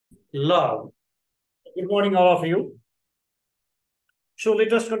Love. Good morning, all of you. So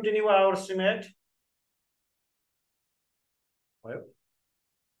let us continue our CMAT.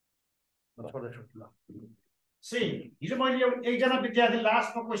 See, हिजो मैले एकजना विद्यार्थी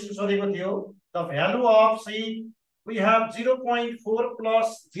लास्टमा क्वेशन सोधेको थियो the value of see we have 0.4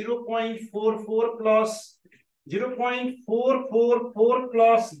 plus 0.44 plus 0.444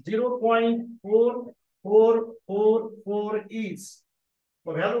 plus 0.4444 is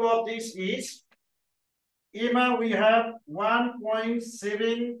the value of this is EMA we have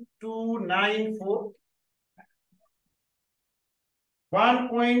 1.7294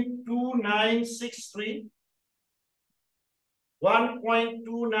 1.2963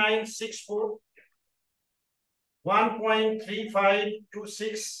 1.2964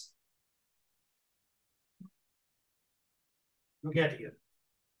 1.3526 look at here.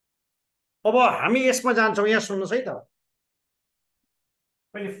 अब हामी यसमा जान्छौं यहाँ सुन्नुस् है त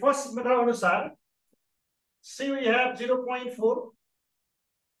पहिले फर्स्ट मेथड अनुसार see we have 0.4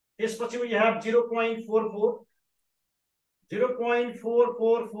 त्यसपछि we have 0.44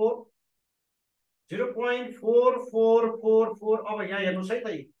 0.444 0.4444 अब यहाँ हेर्नुस् है त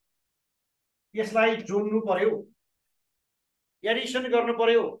यसलाई जोड्नु पर्यो एडिसन गर्नु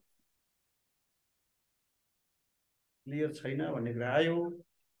पर्यो क्लियर छैन भन्ने कुरा आयो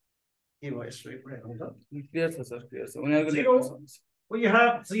के भयो यसो एकपल्ट हेरौँ त क्लियर छ सर क्लियर छ उनीहरुको we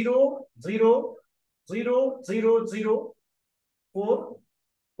have 0 0 0 0 0 4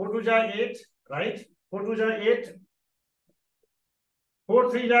 4 2 जा 8 right 4 2 जा 8 4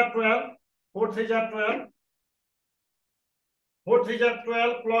 3 जा 12 4 3 जा 12 4 3 जा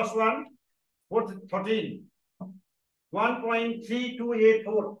 12 plus 1 4 13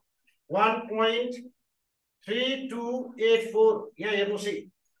 1.3284 1.3284 यहाँ हेर्नुस् है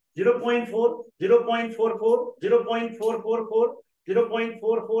 0.4 0.44 0.444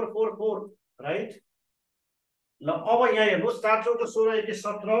 0.4444 right ल अब यहाँ हेर्नुस् 4 14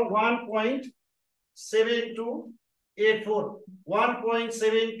 16 21 17 1.7284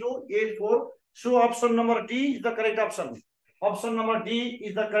 1.7284 so option number D is the correct option. Option number D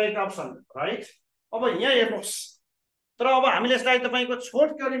is the correct option, right? अब यहाँ हेर्नुस् तर अब हामीले यसलाई तपाईको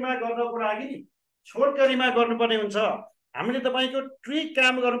छोटकरीमा गर्नको लागि नि छोटकरीमा गर्नुपर्ने हुन्छ हामीले तपाईको ट्रिक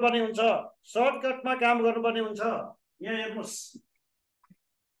काम गर्नुपर्ने हुन्छ सर्टकटमा काम गर्नुपर्ने हुन्छ यहाँ हेर्नुस्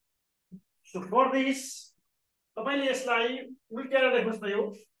so for this तपाईले यसलाई उल्टाएर लेख्नुस् त यो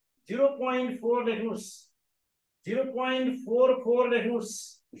 0.4 लेख्नुस् 0.44 लेख्नुस्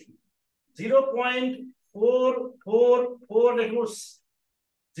 0.444 लेख्नुस्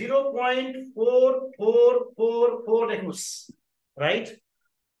 0.4444 lekhnuस् right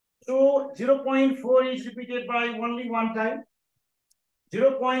so 0.4 is repeated by only one time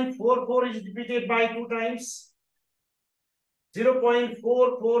 0.44 is repeated by 2 times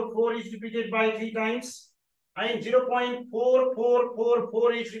 0.444 is repeated by 3 times and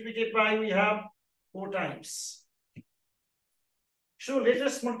 0.4444 is repeated by we have 4 times. So let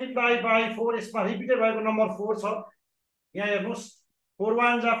us multiply by 4 is repeated by the number 4 so here heर्नुस् 4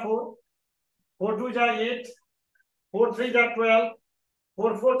 1 जा 4 4 2 जा 8 4 3 जा 12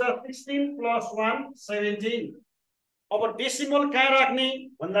 4 4 जा 16 plus 1 17 अब decimal कहाँ राख्ने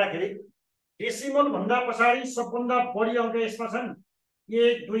भन्दाखेरि decimal भन्दा पछाडी सबभन्दा बढी अंक यसमा छन्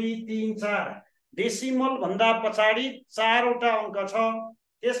 1 2 3 4 डेसिमल भन्दा पछाडी 4 वटा अंक छ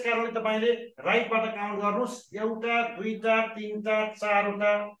त्यसकारणले तपाईले राइटबाट काउन्ट गर्नुस् एउटा दुईटा तीनटा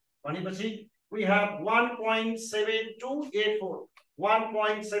चारवटा भनेपछि we have 1.7284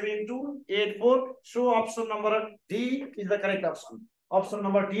 1.7284 so option number D is the correct option. Option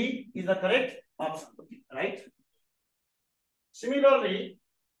number D is the correct option, right? Similarly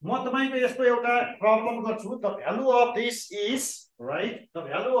म तपाईको यस्तो एउटा प्रब्लम गर्छु the value of this is right the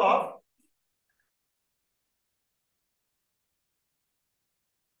value of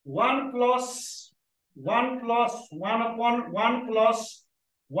 1 plus 1 plus 1 upon 1 plus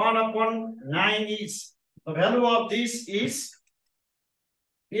 1 upon 9 is the value of this is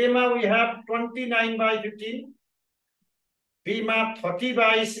A ma we have 29 by 15 B ma 30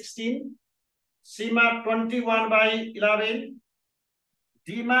 by 16 C ma 21 by 11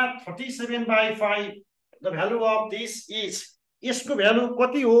 D ma 37 by 5 the value of this is यसको value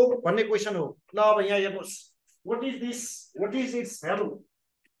कति हो भन्ने question हो ल अब यहाँ हेर्नुस् what is this what is its value.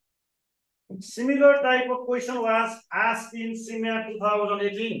 Similar type of question was asked in CMAT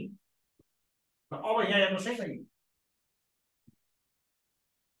 2018. अब यहाँ हेर्नुस् है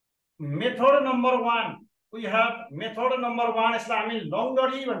method number 1 we have method number 1 यसलाई हामी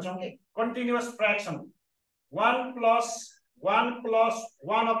लंगडी भन्छौं के continuous fraction 1 plus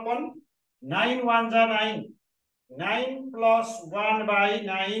 1 upon 9 1 जा 9 9 plus 1 by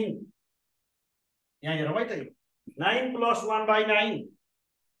 9. यहाँ हेरौँ है त, 9 plus 1 by 9.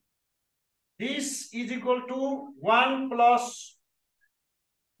 This is equal to 1 plus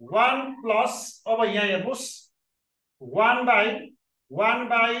अब यहाँ हेर्नुस् 1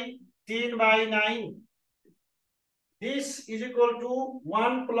 by 10 by 9. This is equal to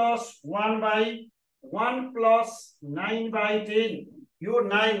 1 plus 1 by 1 plus 9 by 10. यो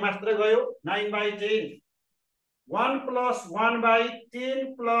 9 मात्र गयो, 9 by 10. 1 plus 1 by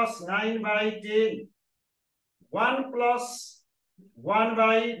 10 plus 9 by 10. 1 plus 1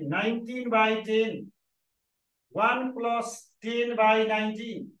 by 19 by 10. 1 plus 10 by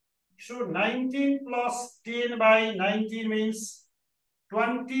 19. So 19 plus 10 by 19 means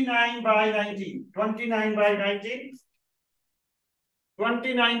 29 by 19. 29 by 19.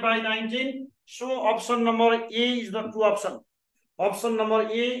 29 by 19. So option number A is the true option. Option number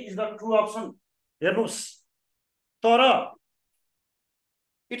A is the true option. हेर्नुस् तर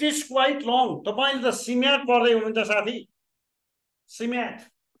it is quite long. तपाईले त CMAT पढ्दै हुनुहुन्छ साथी, CMAT.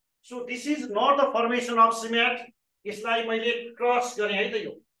 So this is not the formation of CMAT. यसलाई मैले cross गरे है त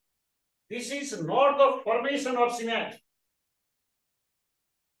यो. This is not the formation of CMAT.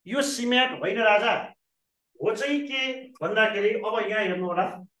 यो CMAT होइन राजा. हो चाहिँ के भन्दाखेरि अब यहाँ हेर्नु होला,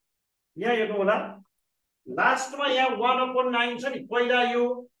 यहाँ हेर्नु होला, लास्टमा यहाँ 1/9 छ नि. पहिला यो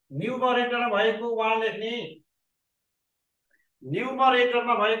न्युमरेटरमा भएको 1 लेख्ने,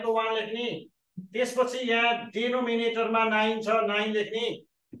 न्युमरेटरमा भएको 1 लेख्ने, त्यसपछि यहाँ डिनोमिनेटरमा 9 छ, 9 लेख्ने.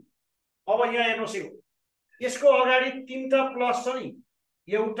 अब यहाँ हेर्नुस् यो यसको अगाडि तीनटा प्लस छ नि,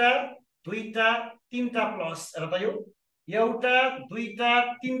 एउटा दुईटा तीनटा प्लस. हेर त यो एउटा दुईटा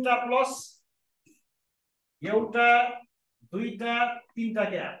तीनटा प्लस, एउटा दुईटा तीनटा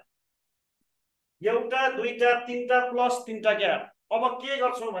ग्याप, एउटा दुईटा तीनटा प्लस तीनटा ग्याप. अब के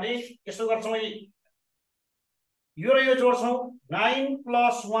गर्छौं भने यसो गर्छौं, यो र यो जोड्छौं, 9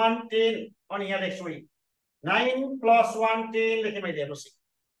 plus 1 10. अनि यहाँ लेख्छौं 9 plus 1 10 लेखे मैले. हेर्नुस्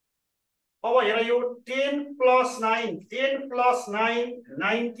अब हेर यो 10 plus 9 10 plus 9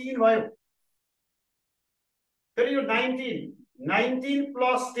 19 भयो. फेरि यो 19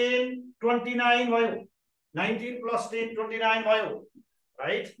 plus 10 29 भयो. 19 plus 10 29 भयो,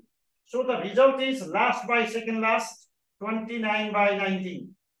 right? So the result is last by second last, 29 by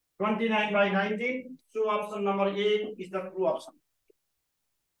 19. 29 by 19. So option number A is the true option.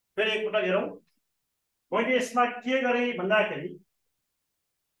 फेरि एकपटक हेरौं. मैले यसमा के गरे भन्दाखेरि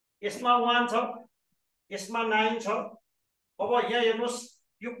यसमा 1 छ, यसमा 9 छ. अब यहाँ हेर्नुस्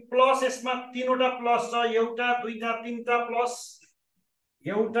यो प्लस, यसमा तीनवटा प्लस छ, एउटा दुईटा तीनटा प्लस,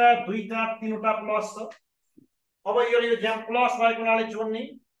 एउटा दुईटा तीनवटा प्लस छ. अब यो यहाँ प्लस भएको हुनाले जोड्ने,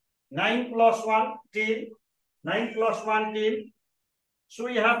 9 plus 1 10, 9 plus 1 10. So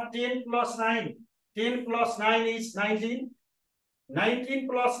you have 10 plus 9. 10 plus 9 is 19. 19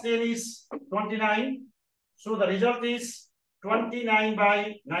 plus 10 is 29. So the result is 29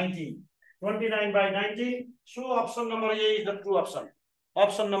 by 19. 29 by 19. So option number A is the true option.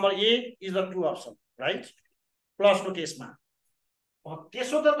 Option number A is the true option, right? Plus को केसमा.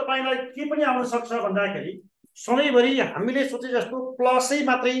 त्यसो त तपाईलाई के पनि आउन सक्छ भन्दाखेरि सधैँभरि हामीले सोचे जस्तो प्लसै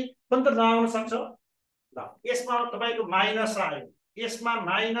मात्रै पनि त नआउन सक्छ. ल यसमा तपाईको माइनस आयो, यसमा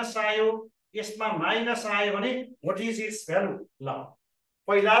माइनस आयो, यसमा माइनस आयो भने व्हाट इज इट्स भ्यालु? ल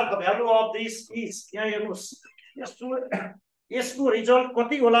पहिला the value of this is, यहाँ हेर्नुस् यसको रिजल्ट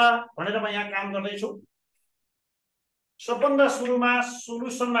कति होला भनेर म यहाँ काम गर्दै छु. सबभन्दा सुरुमा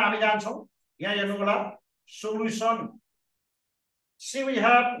सोलुसनमा हामी जान्छौं. यहाँ हेर्नु होला solution. See we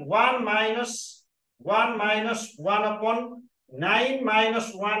have 1 minus 1 upon 9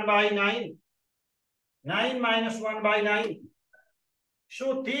 minus 1 by 9. 9 minus 1 by 9.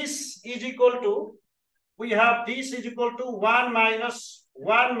 So this is equal to, we have this is equal to 1 minus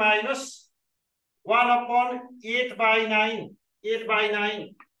 1 upon 8 by 9. 8 by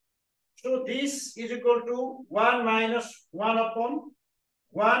 9. So this is equal to 1 minus 1 upon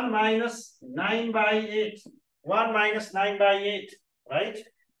 1 minus 9 by 8. 1 minus 9 by 8. Right?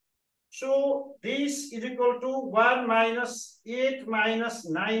 So this is equal to 1 minus 8 minus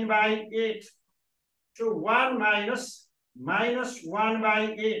 9 by 8. So 1 minus 1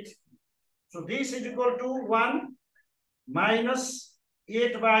 by 8. So this is equal to 1 minus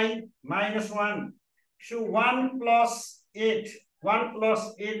 8 by minus 1. So 1 plus 8. 1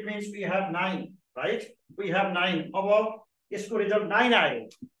 plus 8 means we have 9. Right? We have 9. अब यसको result 9 आयो.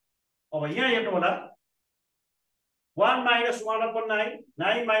 अब यहाँ हेर्नु होला 1 minus 1 upon 9,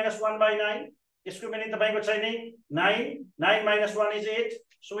 9 minus 1 by 9. इसको meaning तपाईको छैन 9, 9 minus 1 is 8.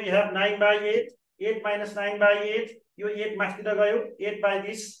 So we have 9 by 8, 8 minus 9 by 8. यो 8 माथितिर गयो, 8 by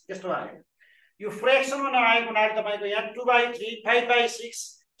this यस्तो आयो. यो फ्र्याक्सनमा नआएको हुनाले तपाईको यहाँ 2/3 5/6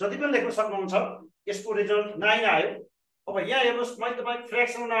 जति पनि लेख्न सक्नुहुन्छ यसको रिजल्ट 9 आयो अब यहाँ हेर्नुस् मैले तपाईको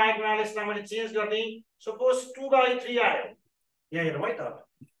फ्र्याक्सनमा नआएको हुनाले यसलाई मैले चेन्ज गर्ने सपोज 2/3 आयो यहाँ हेरौँ है त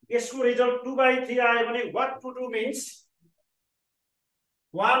यसको रिजल्ट 2/3 आयो भने what to do means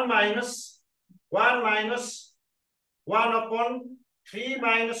 1 minus 1 upon 3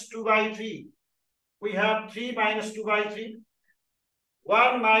 minus 2/3 we have 3 minus 2/3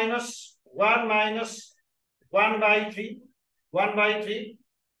 1 minus 1/3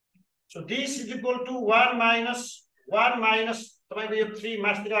 so this is equal to 1 minus तपाईको यो 3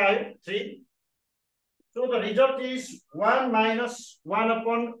 मास्तिर आयो 3 so the result is 1 minus 1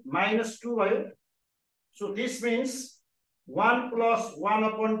 upon minus 2 भयो so this means 1 plus 1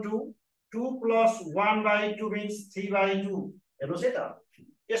 upon 2 2 plus 1/2 means 3/2 हेर्नुस् है त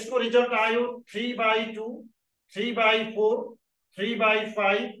यसको result आयो 3/2 3/4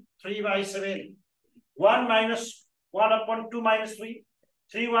 3/5 3/7 1 minus 1 upon 2 minus 3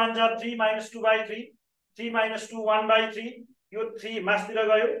 3 1 जा 3 minus 2/3 3 minus 2 1/3 यो 3 मास्तिर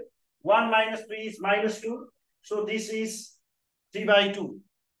गयो 1 minus 3 is minus 2 so this is 3/2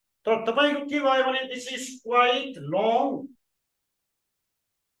 तर तपाईको के भयो भने this is quite long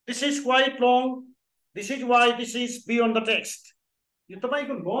this is why this is beyond the text यो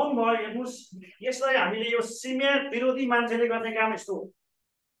तपाईको लङ भयो हेर्नुस् यसलाई हामीले यो CMAT विरोधी मान्छेले गर्ने काम यस्तो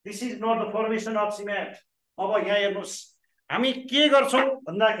this is not the formation of CMAT अब यहाँ हेर्नुस् हामी के गर्छौं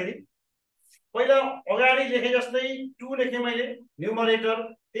भन्दाखेरि पहिला अगाडि लेखे जस्तै 2 लेखे मैले न्युमरेटर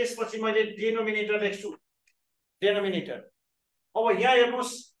त्यसपछि मैले डिनोमिनेटर लेख्छु डिनोमिनेटर अब यहाँ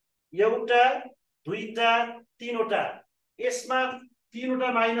हेर्नुस् एउटा दुईटा तीनवटा यसमा तीनवटा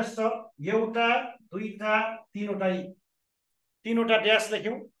माइनस छ एउटा दुईटा तीनवटा ड्याश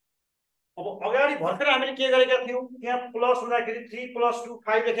लेख्यौं अब अगाडि भर्खर हामीले के गरेका थियौं यहाँ प्लस हुँदाखेरि 3 + 2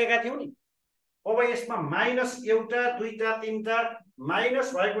 5 लेखेका थियौं नि अब यसमा माइनस एउटा दुईटा तीनटा माइनस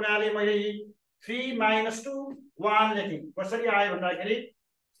भएको हुनाले मैले 3 - 2 1 लेखे कसरी आयो भन्दाखेरि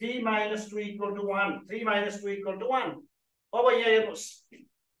 3 - 2 = 1 3 - 2 = 1 अब यहाँ हेर्नुस्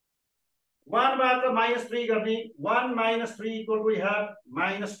 1 बाट -3 गर्ने 1 - 3 = we have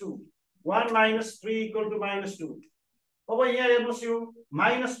 -2 1 - 3 = -2 अब यहाँ हेर्नुस् यो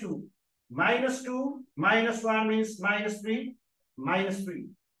 -2 -2 -1 means -3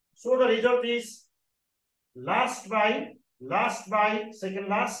 so the result is last by second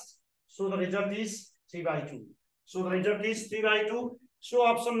last so the result is 3/2 so the result is 3/2 so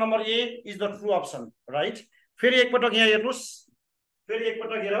option number A is the true option right फेरि एकपटक यहाँ हेर्नुस् फेरि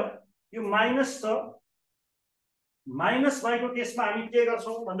एकपटक हेरौ यो माइनस छ माइनस भएको केसमा हामी के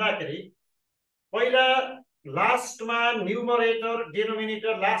गर्छौं भन्दाखेरि पहिला लास्टमा न्युमरेटर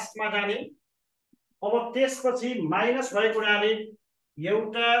डिनोमिनेटर लास्टमा जाने अब त्यसपछि माइनस भएको हुनाले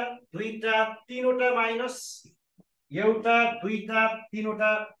एउटा दुईटा तीनवटा माइनस एउटा दुईटा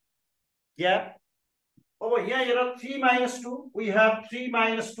तीनवटा ग्याप अब यहाँ हेर 3 - 2 we have 3 -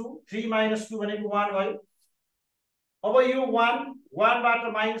 2 3 - 2 भनेको 1 भयो अब यो 1 बाट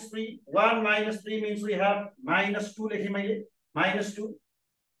 -3 1 - 3 means we have -2 लेखे मैले -2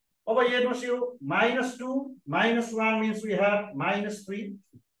 अब हेर्नुस् यो -2 -1 means we have -3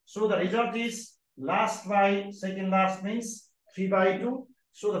 so the result is last by second last means 3/2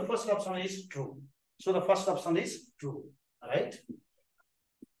 so the first option is true right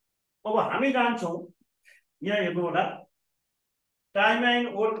अब हामी जान्छौं यहाँ हेर्नु होला time and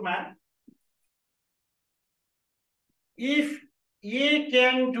वर्कमा if A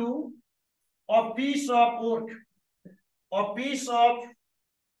can do a piece of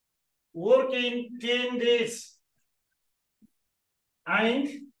work in 10 days and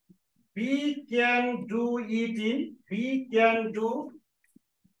B can do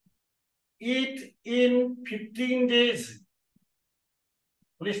it in 15 days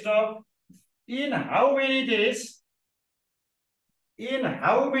please stop in how many days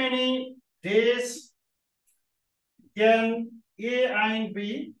can A and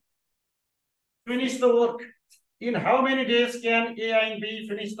B finish the work in how many days can A and B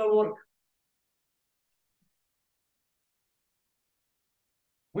finish the work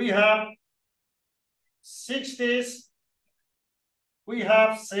we have 6 days we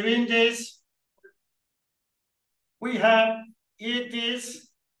have 7 days we have 8 days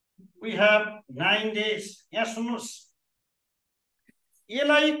we have 9 days यहाँ सुन्नुस्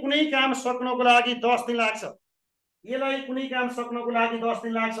यसलाई कुनै काम सक्नको लागि 10 दिन लाग्छ यसलाई कुनै काम सक्नको लागि 10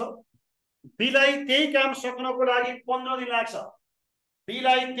 दिन लाग्छ बीलाई त्यही काम सक्नको लागि 15 दिन लाग्छ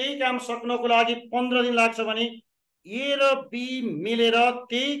बीलाई त्यही काम सक्नको लागि 15 दिन लाग्छ भने ए र बी मिलेर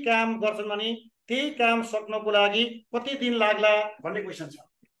त्यही काम गर्छन् भने त्यही काम सक्नको लागि कति दिन लाग्ला भन्ने क्वेशन छ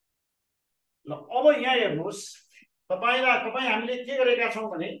ल अब यहाँ हेर्नुस् तपाईँ हामीले के गरेका छौं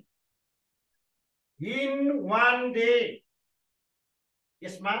भने in 1 day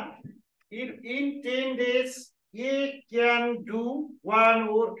यसमा in 10 days A can do one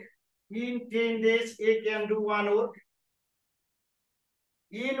work. In 10 days A can do one work.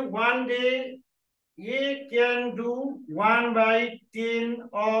 In 1 day A can do 1/10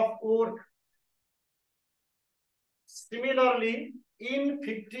 of work. Similarly, in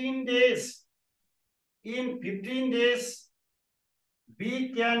 15 days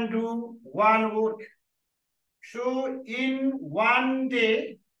B can do one work. So in 1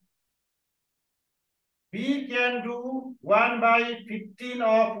 day B can do 1/15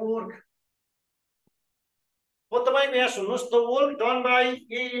 of work. What तपाईको यहाँ सुन्नुस्, the work done by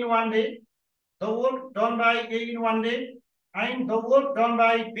A in 1 day, the work done by A in 1 day, and the work done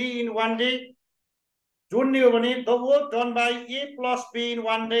by B in 1 day. जोड्ने हो भने the work done by A plus B in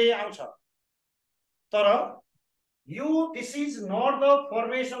 1 day आउँछ. तर this is not the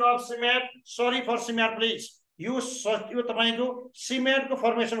formation of CMAT. Sorry for CMAT, please. यो तपाईको CMAT को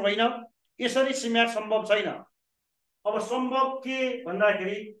formation होइन. यसरी CMAT सम्भव छैन. अब सम्भव के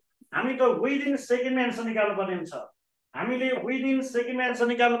भन्दाखेरि हामी त विदिन सेकेन्डमा एन्सर निकाल्नु पर्ने हुन्छ. हामीले विदिन सेकेन्डमा एन्सर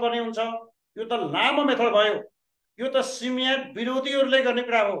निकाल्नु पर्ने हुन्छ. यो त लामो मेथड भयो. यो त CMAT विरोधीहरूले गर्ने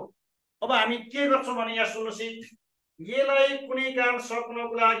कुरा हो. अब हामी के गर्छौं भने यहाँ सुन्नुस्, एलाई कुनै काम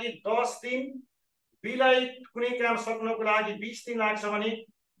सक्नको लागि 10 दिन, बी लाई कुनै काम सक्नको लागि 20 दिन लाग्छ भने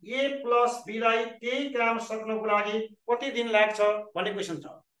A plus B लाई त्यही काम सक्नको लागि कति दिन लाग्छ भन्ने क्वेशन छ.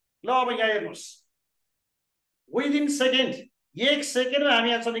 ल अब यहाँ हेर्नुस्, विदिन सेकेन्ड, 1 सेकेन्डमा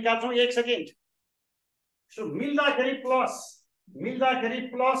हामी answer निकाल्छौं. 1 second. So मिल्दाखेरि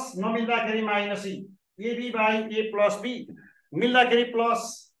plus नमिल्दाखेरि minus AB by A plus B. मिल्दाखेरि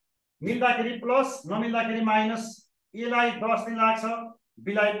plus नमिल्दाखेरि minus. A लाई 10 दिन लाग्छ,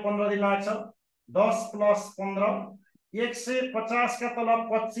 B लाई 15 दिन लाग्छ. 10 plus 15 150 का तल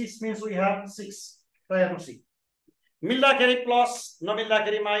 25 means we have 6. हेर्नुस्, मिल्दाखेरि प्लस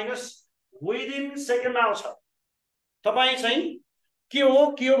नमिल्दाखेरि माइनस. विदिन सेकेन्डमा आउँछ. तपाई चाहिँ के हो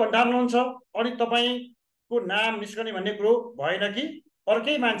भन्नुहुन्छ अनि तपाईको नाम निस्कने भन्ने कुरो भएन कि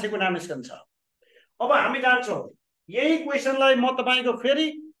अर्कै मान्छेको नाम निस्कन्छ. अब हामी जान्छौं यही क्वेशनलाई म तपाईको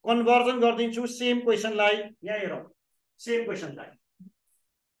फेरि कन्भर्जन गर्दिन्छु. सेम क्वेशनलाई यहाँ हेरौं. Same क्वेशनलाई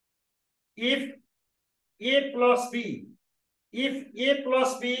if A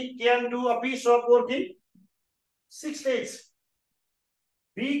plus B can do a piece of work in 6 days,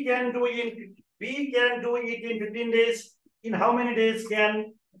 B can do it in 15 days. In how many days can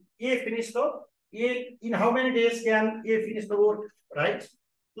A finish the work, right?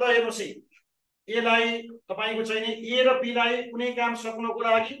 ल हेर्नुस्, A लाई तपाईको चाहिँ A र B लाई कुनै काम सक्नको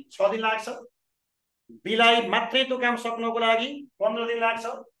लागि 6 दिन लाग्छ. B लाई मात्रै त्यो काम सक्नको लागि 15 दिन लाग्छ.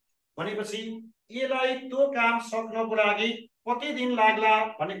 भनेपछि A लाई त्यो काम सक्नको लागि कति दिन लाग्ला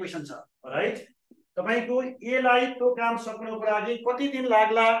भन्ने क्वेशन छ, राइट? तपाईको A लाई त्यो काम सक्नको लागि कति दिन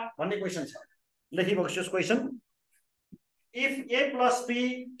लाग्ला भन्ने क्वेशन छ. लेखिबक्सोस् question. If A plus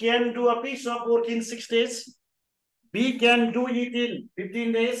B can do a piece of work in 6 days, B can do it in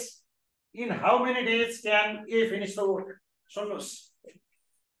 15 days. In how many days can A finish the work? सुन्नुस्,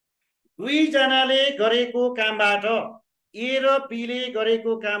 दुई जनाले गरेको कामबाट A र B ले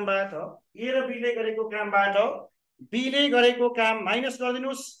गरेको कामबाट B ले गरेको काम माइनस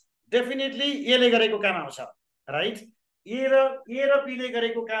गरिदिनुस्. डेफिनेटली A ले गरेको काम आउँछ, राइट? A र B ले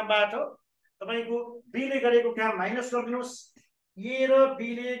गरेको कामबाट तपाईको B ले गरेको काम माइनस गरिदिनुस्. A र B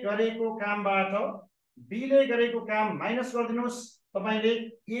ले गरेको कामबाट B ले गरेको काम माइनस गरिदिनुस्. तपाईले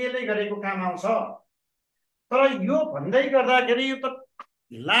A ले गरेको काम आउँछ. तर यो भन्दै गर्दाखेरि यो त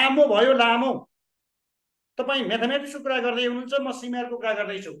लामो भयो. लामो तपाई म्याथमेटिक्सको कुरा गर्दै हुनुहुन्छ, म CMAT को कुरा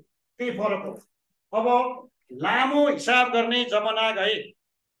गर्दै छु. त्यही फरक हो. अब लामो हिसाब गर्ने जमाना गए.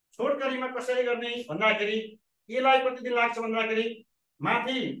 छोटकरीमा कसरी गर्ने भन्दाखेरि A लाई कति दिन लाग्छ भन्दाखेरि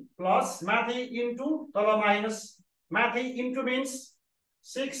माथि प्लस माथि इन्टु तल माइनस. माथि इन्टु मीन्स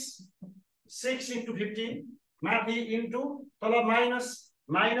 6 into 15. माथि इन्टु तल माइनस.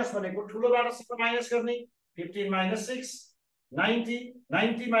 माइनस भनेको ठुलोबाट सानो माइनस गर्ने. 15 minus 6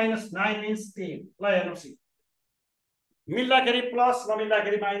 90 minus 9 means 3. ल हेर्नुस्, मिल्दाखेरि प्लस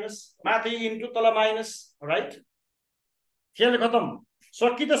नमिल्दाखेरि माइनस. माथि इन्टु तल माइनस, राइट? खेल खतम.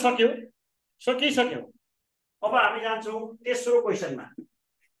 सकिसक्यो. अब हामी जान्छौं तेस्रो क्वेशनमा.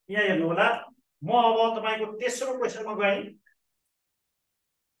 यहाँ हेर्नु होला, म अब तपाईको तेस्रो क्वेशनमा गएँ.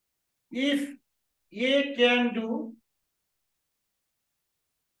 If A can do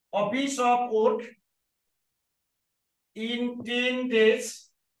a piece of work in 10 days,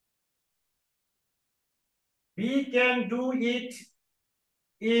 B can do it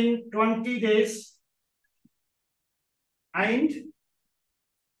in 20 days and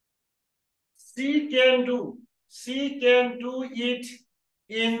C can do it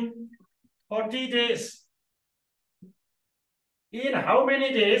in 40 days. In how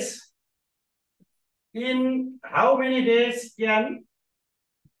many days? In how many days can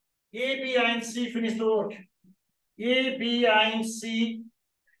A, B, and C finish the work? A, B, and C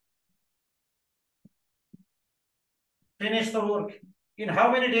finish the work. In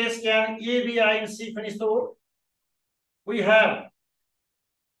how many days can A, B, and C finish the work? We have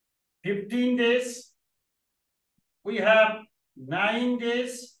 15 days. We have 9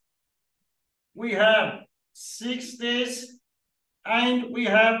 days. We have 6 days. And we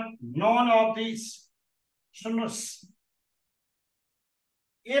have none of these. सुन्नुस्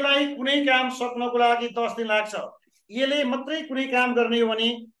यसलाई कुनै काम सक्नको लागि 10 दिन लाग्छ यसले मात्रै कुनै काम गर्ने हो भने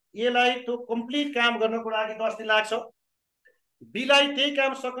यसलाई त्यो कम्प्लिट काम गर्नको लागि 10 दिन लाग्छ बी लाई त्यही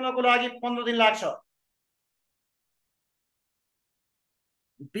काम सक्नको लागि 15 दिन लाग्छ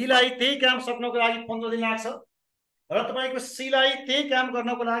बी लाई त्यही काम सक्नको लागि 15 दिन लाग्छ र तपाईको सी लाई त्यही काम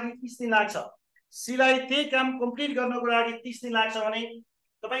गर्नको लागि 30 दिन लाग्छ सी लाई त्यही काम कम्प्लिट गर्नको लागि 30 दिन लाग्छ भने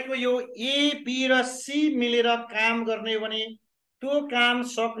तपाईको यो ए बी र सी मिलेर काम गर्ने हो भने त्यो काम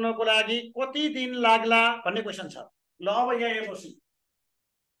सक्नको लागि कति दिन लाग्ला भन्ने क्वेशन छ ल अब यहाँ हेर्नुस्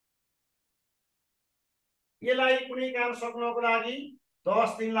यसलाई कुनै काम सक्नको लागि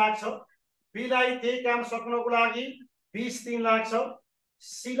 10 दिन लाग्छ बी लाई त्यही काम सक्नको लागि 20 दिन लाग्छ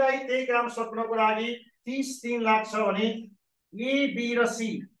सी लाई त्यही काम सक्नको लागि 30 दिन लाग्छ भने ए बी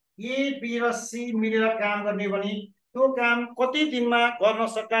र सी मिलेर काम गर्ने भने त्यो काम कति दिनमा गर्न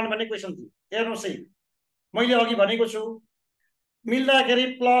सक्छन् भन्ने क्वेशन थियो हेर्नुस् है मैले अघि भनेको छु मिल्दाखेरि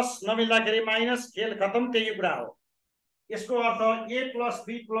प्लस नमिल्दाखेरि माइनस खेल खतम त्यही कुरा हो यसको अर्थ ए प्लस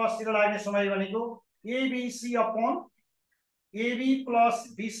बी प्लस सी लाग्ने समय भनेको ABC upon AB plus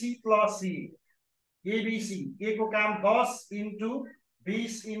BC plus C ABC ए को काम 10 into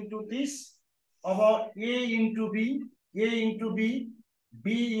 20 into 30 अब ए into be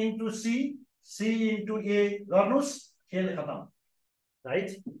be into C into ए गर्नुस् खेल खतम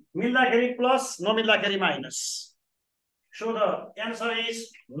right मिल्दाखेरि plus नमिल्दाखेरि minus so the answer is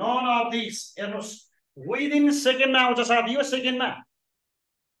none of these हेर्नुस् within second मा आउँछ साथी यो सेकेन्ड मा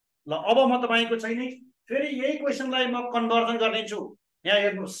ल अब म तपाईको चाहिँ नि फेरि यही क्वेशनलाई म कन्भर्जन गर्दिन्छु यहाँ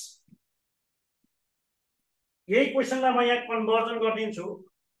हेर्नुस् यही क्वेशनलाई म यहाँ conversion गर्दिन्छु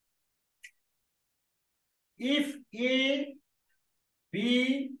if A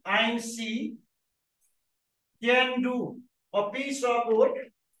B and C can do a piece of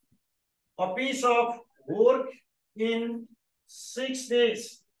work in 6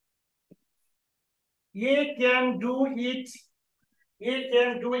 days A can do it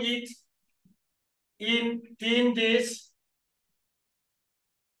in 10 days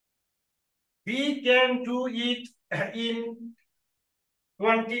B can do it in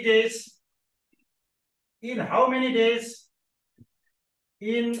 20 days in how many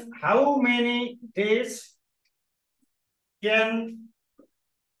days can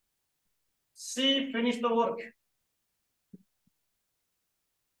C finish the work?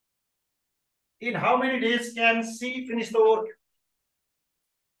 In how many days can C finish the work?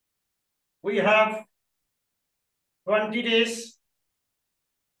 We have 20 days.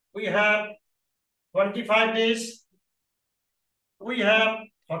 We have 25 days. We have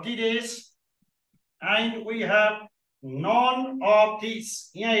 30 days. And we have none of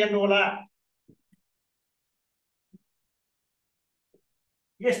these. यहाँ हेर्नु होला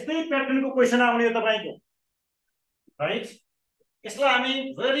यस्तै प्याटर्नको question आउने हो तपाईको right यसलाई हामी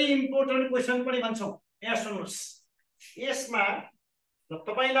very important question पनि भन्छौं यहाँ सुन्नुस् यसमा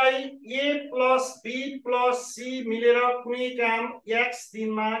तपाईलाई ए प्लस बी प्लस सी मिलेर कुनै काम x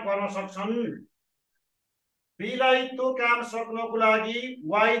दिनमा गर्न सक्छन् बी लाई त्यो काम सक्नको लागि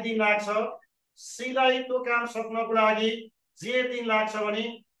y दिन लाग्छ सी लाई त्यो काम सक्नको लागि जे दिन लाग्छ भने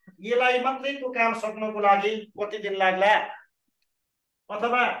यसलाई मात्रै त्यो काम सक्नको लागि कति दिन लाग्ला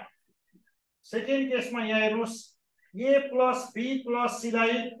अथवा सेकेन्ड केसमा यहाँ हेर्नुस् ए प्लस बी प्लस सी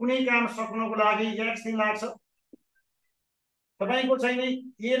लाई कुनै काम सक्नको लागि x दिन लाग्छ तपाईको चाहिँ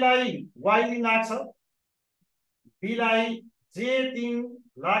नि ए लाई y दिन लाग्छ बी लाई जे दिन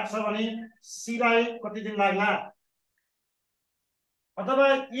लाग्छ भने सी लाई कति दिन लाग्ला अथवा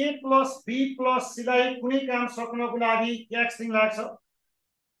ए प्लस बी प्लस सी लाई कुनै काम सक्नको लागि x दिन लाग्छ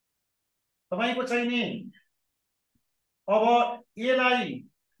तपाईको चाहिँ नि अब ए लाई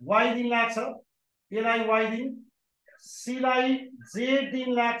y दिन लाग्छ ए लाई y दिन सी लाई जे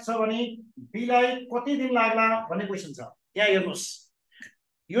दिन लाग्छ भने बी लाई कति दिन लाग्ला भन्ने क्वेशन छ यहाँ हेर्नुस्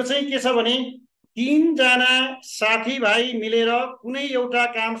यो चाहिँ के छ भने तीन जना साथीभाइ मिलेर कुनै एउटा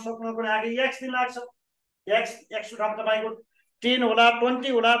काम सक्नको लागि x दिन लाग्छ। x तपाईको 10 होला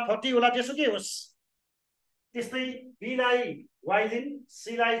 20 होला 30 होला जेसुकै होस्। त्यस्तै b लाई y दिन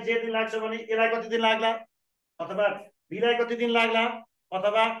c लाई z दिन लाग्छ भने a लाई कति दिन लाग्ला अथवा b लाई कति दिन लाग्ला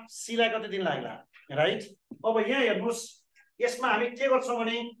अथवा c लाई कति दिन लाग्ला राइट। अब यहाँ हेर्नुस् यसमा हामी के गर्छौं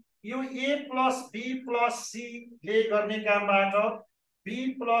भने यो a + b + c ले गर्ने कामबाट b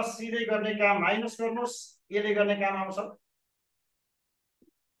 + c ले गर्ने काम माइनस गर्नुस् a ले गर्ने काम आउँछ।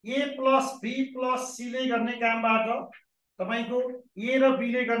 a + b + c ले गर्ने कामबाट तपाईको a र b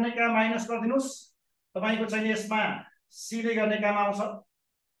ले गर्ने काम माइनस गरिदिनुस् तपाईको चाहिँ यसमा c ले गर्ने काम आउँछ।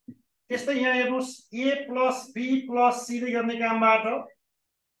 त्यस्तै यहाँ हेर्नुस् a + b + c ले गर्ने कामबाट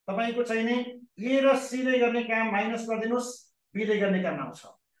तपाईको चाहिँ नि a र c ले गर्ने काम माइनस गरिदिनुस् b ले गर्ने काम आउँछ।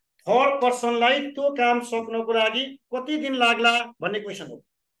 थर्ड पर्सनलाई त्यो काम सक्नको लागि कति दिन लाग्ला भन्ने क्वेशन हो।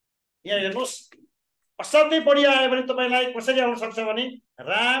 यहाँ हेर्नुस् असाध्यै बढी आयो भने तपाईलाई कसरी आउन सक्छ भने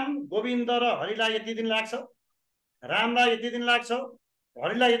राम गोविन्द र हरिलाई यति दिन लाग्छ, रामलाई यति दिन लाग्छ,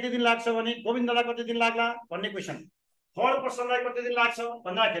 हरिलाई यति दिन लाग्छ भने गोविन्दलाई कति दिन लाग्ला भन्ने क्वेशन। थर्ड पर्सनलाई कति दिन लाग्छ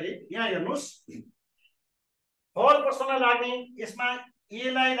भन्दाखेरि यहाँ हेर्नुस् थर्ड पर्सनलाई लाग्ने यसमा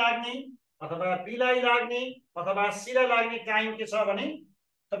a लाई लाग्ने अथवा b लाई लाग्ने अथवा c लाई लाग्ने टाइम के छ भने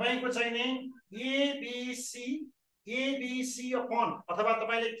तपाईको चाहिँ नि abc अपॉन अथवा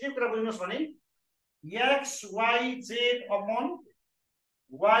तपाईले के कुरा बुझ्नुस् भने xyz upon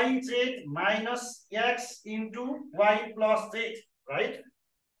yz minus x into y plus z right.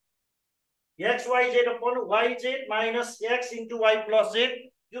 xyz upon yz minus x into y plus z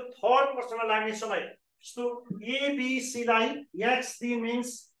यो थर्ड पर्सनलाई लाग्ने समय। जस्तो abc लाई x दिन मिन्स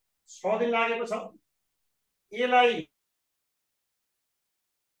 6 दिन लागेको छ, a लाई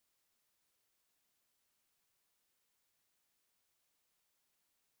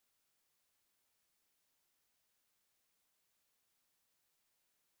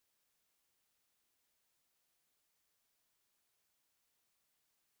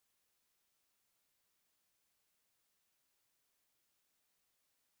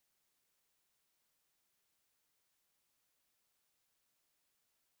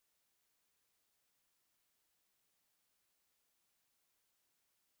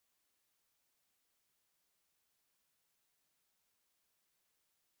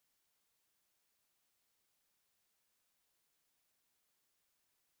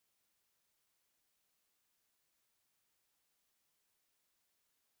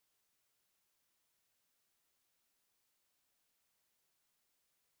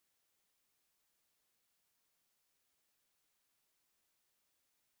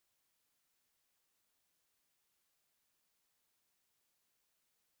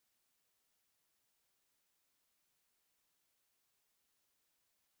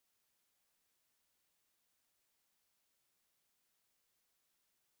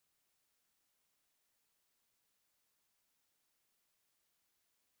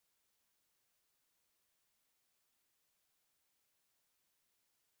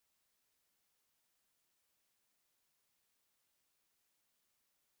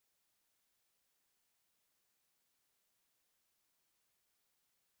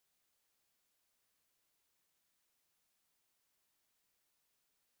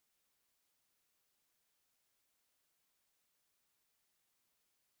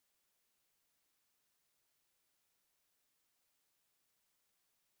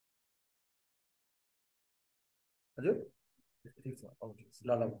हजुर ठीक छ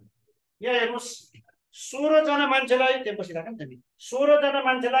ल ल यहाँ हेर्नुस् 16 जना मान्छेलाई त्यो बसिराख नि तिमी 16 जना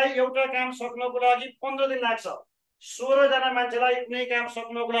मान्छेलाई एउटा काम सक्नको लागि 15 दिन लाग्छ। 16 जना मान्छेलाई कुनै काम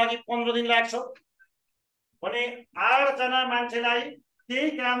सक्नको लागि 15 दिन लाग्छ भने 8 जना मान्छेलाई त्यही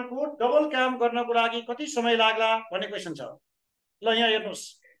कामको डबल काम गर्नको लागि कति समय लाग्ला भन्ने क्वेशन छ। ल यहाँ हेर्नुस्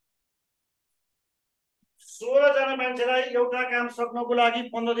 16 जना मान्छेलाई एउटा काम सक्नको लागि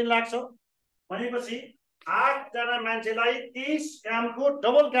 15 दिन लाग्छ भनेपछि 8 जना मान्छेलाई 30 कामको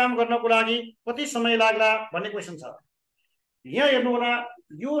डबल काम गर्नको लागि कति समय लाग्ला भन्ने क्वेशन छ। यहाँ हेर्नु होला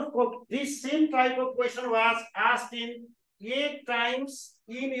यो this same type of question was asked in 8 times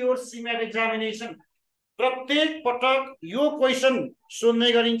in your CMAT examination. प्रत्येक पटक यो क्वेशन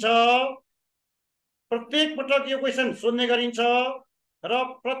सोध्ने गरिन्छ, प्रत्येक पटक यो क्वेशन सोध्ने गरिन्छ र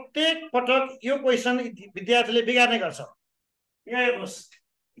प्रत्येक पटक यो क्वेशन विद्यार्थीले बिगार्ने गर्छ। यहाँ हेर्नुस्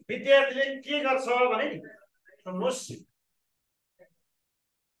विद्यार्थीले के गर्छ भने सुन्नुस्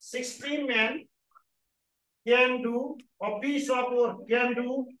 16 men can do a piece of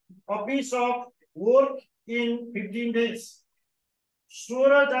work in 15 days।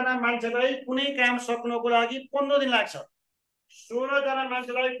 16 जना मान्छेलाई कुनै काम सक्नको लागि 15 दिन लाग्छ। 16 जना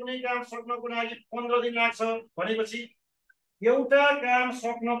मान्छेलाई कुनै काम सक्नको लागि 15 दिन लाग्छ भनेपछि एउटा काम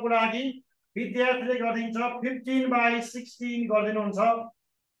सक्नको लागि विद्यार्थीले गरिदिन्छ 15/16 गरिदिनुहुन्छ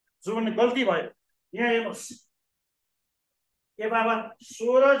जुन गल्ती भयो यहाँ हेर्नुस् ए बाबा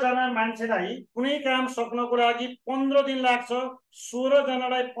 16 जना मान्छेलाई कुनै काम सक्नको लागि 15 दिन लाग्छ 16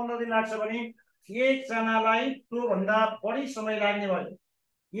 जनालाई 15 दिन लाग्छ भने एक जनालाई त्यो भन्दा बढी समय लाग्ने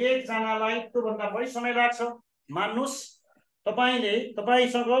भयो एक जनालाई त्यो भन्दा बढी समय लाग्छ मान्नुस्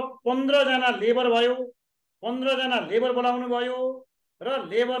तपाईसँग 15 जना लेबर भयो 15 जना लेबर बोलाउनु भयो र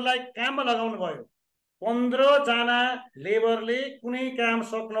लेबरलाई काममा लगाउनु भयो 15 जना लेबरले कुनै काम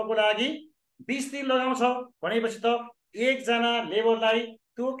सक्नको लागि 20 दिन लगाउँछ भनेपछि त एक जना लेबरलाई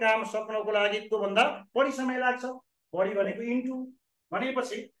त्यो काम सक्नको लागि त्यो भन्दा बढी समय लाग्छ बढी भनेको इन्टु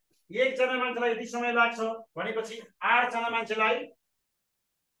भनेपछि एक जना मान्छेलाई यति समय लाग्छ भनेपछि 8 जना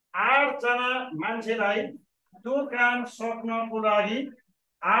मान्छेलाई त्यो काम सक्नको लागि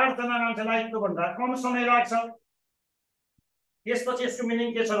 8 जना मान्छेलाई त्यो भन्दा कम समय लाग्छ त्यसपछि यसको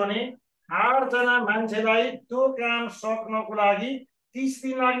मिनिङ के छ भने 8 जना मान्छेलाई त्यो काम सक्नको लागि 30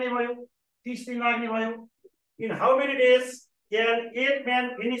 दिन लाग्ने भयो in how many days can 8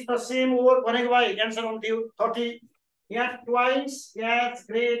 men finish the same work भनेको भए आन्सर हुन्थ्यो 30 यहाँ twice as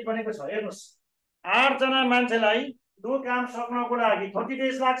great भनेको छ हेर्नुस् 8 जना मान्छेलाई त्यो काम सक्नको लागि 30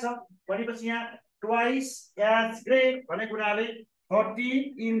 डेज लाग्छ भनेपछि यहाँ twice as great भनेको हुनाले 30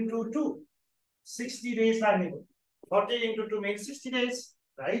 into 2 60 days लाग्ने हो 30 into 2 means 60 days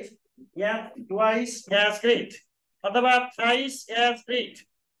right यहाँ twice as great अथवा thrice as great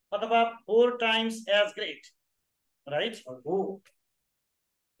अथवा 4 times as great राइट हो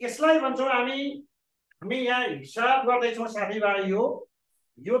यसलाई भन्छौं हामी यहाँ हिसाब गर्दैछौं साथीभाइ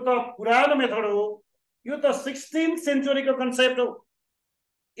यो त पुरानो मेथड हो यो त 16th सेन्चुरीको कन्सेप्ट हो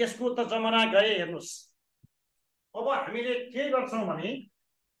यसको त जमाना गए हेर्नुस् अब हामीले के गर्छौं भने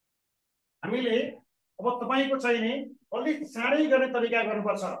हामीले अब तपाईको चाहिँ नि अलि चाँडै गर्ने तरिका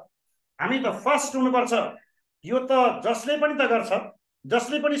गर्नुपर्छ हामी त फर्स्ट हुनुपर्छ यो त जसले पनि त गर्छ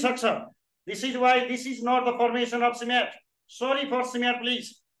जसले पनि सक्छ This is why this is not the formation of CMAT. Sorry for CMAT,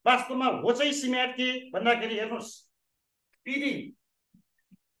 please. वास्तवमा हो चाहिँ CMAT के भन्दाखेरि हेर्नुस्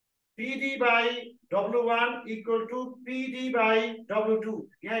PD by W1 equal to PD by W2.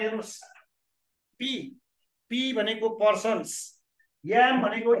 यहाँ हेर्नुस् P भनेको पर्सन्स M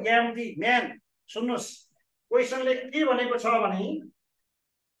भनेको MD म्यान सुन्नुस् क्वेशनले के भनेको छ भने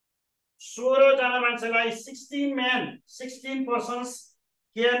 16 जना मान्छेलाई 16 men 16 persons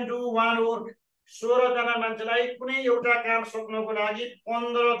can do one work 16 जना मान्छेलाई कुनै एउटा काम सक्नको लागि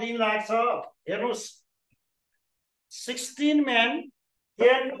 15 दिन लाग्छ हेर्नुस् 16 men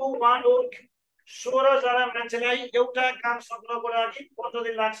can do one work 16 जना मान्छेलाई एउटा काम सक्नको लागि 15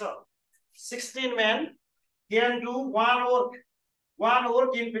 दिन लाग्छ 16 men can do one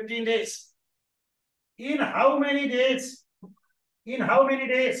work in 15 days in how many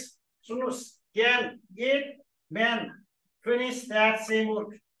days सुन्नुस् can 8 men finish that same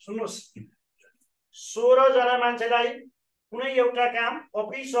work सुन्नुस् 16 जना मान्छेलाई कुनै एउटा काम a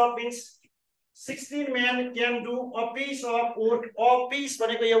piece of means 16 men can do a piece of work a piece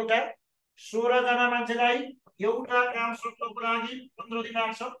भनेको एउटा 16 जना मान्छेलाई एउटा काम सक्नको लागि 15 दिन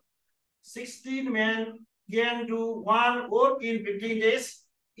लाग्छ 16 men can do one work in 15 days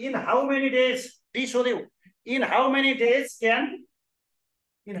in how many days सोध्यौ in how many days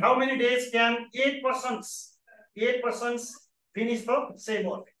can 8 persons finish the same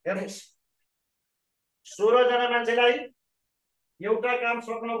work हेर्नुस् 16 जना मान्छेलाई एउटा काम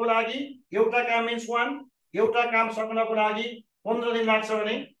सक्नको लागि एउटा काम means 1 एउटा काम सक्नको लागि 15 दिन लाग्छ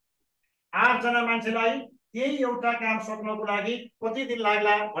भने 8 जना मान्छेलाई त्यही एउटा काम सक्नको लागि कति दिन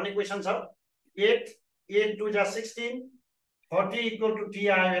लाग्ला भन्ने क्वेशन छ 8 2 जा 16 30 equal to t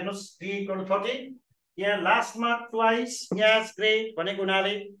आयो हेर्नुस् t equal to 30 यहाँ लास्टमा twice as great भनेको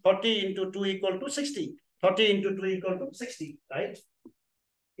हुनाले 30 into 2 equal to 60 30 into 2 equal to 60 right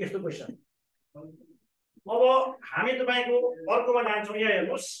यस्तो क्वेशन अब हामी तपाईको अर्कोमा जान्छौं यहाँ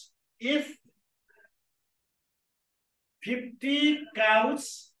हेर्नुस् if 50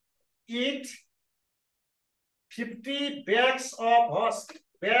 cows eat 50 bags of husk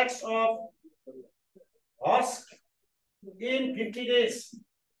in 50 days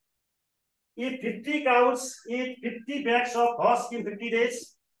if 50 cows eat 50 bags of husk in 50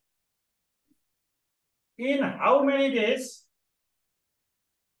 days in how many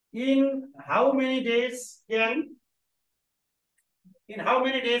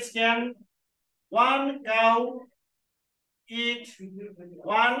days can one cow eat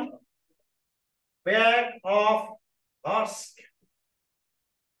one bag of husk?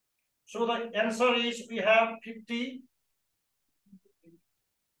 So the answer is we have 50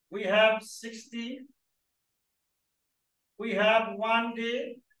 we have 60, we have 1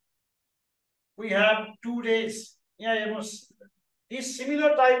 day, we have 2 days. Yeah, this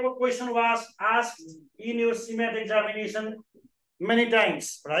similar type of question was asked in your CMAT examination many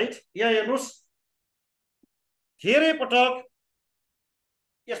times, right? Yeah, धेरै पटक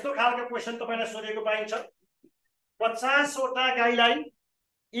यस्तो खालको question तपाईलाई सोधेको पाइन्छ 50 वटा गाईलाई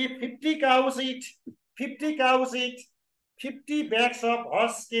if 50 cows eat 50 bags of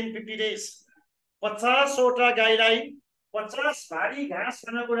horse in 50 days 50 वटा गाईलाई 50 भारी घाँस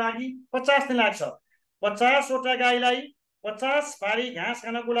खानको लागि 50 दिन लाग्छ 50 वटा गाईलाई 50 भारी घाँस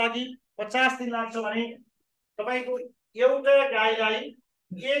खानको लागि 50 दिन लाग्छ भने तपाईको एउटा गाईलाई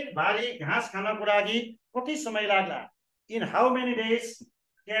एक भारी घाँस खानको लागि कति समय लाग्ला? In how many days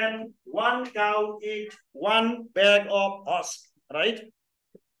can one cow eat 1 bag of husk, right?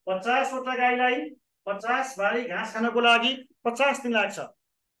 50 वटा गाईलाई 50 भारी घाँस खानको लागि 50 दिन लाग्छ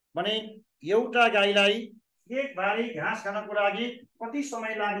भने एउटा गाईलाई एक भारी घाँस खानको लागि कति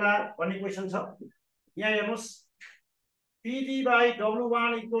समय लाग्ला भन्ने क्वेशन छ। यहाँ हेर्नुस् PD by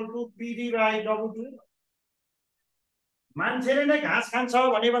W1 equal to PD by W2 मान्छेले नै घाँस खान्छ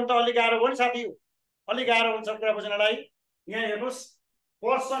भने त अलि गाह्रो हो नि साथी, अलि गाह्रो हुन्छ कुरा बुझ्नलाई। यहाँ हेर्नुस्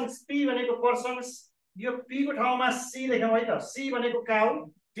पर्सन्स P भनेको पर्सन्स, यो P को ठाउँमा C लेखौँ है त। C भनेको काउ,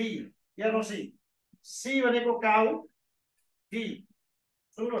 D हेर्नुस् C भनेको काउ, D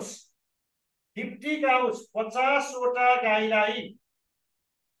सुन्नुस् 50 काउस 50 वटा गाईलाई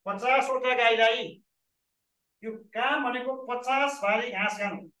यो काम भनेको 50 भारी घाँस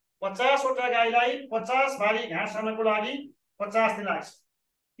खानु 50 वटा गाईलाई 50 भारी घाँस खानको लागि 50 दिन लाग्छ।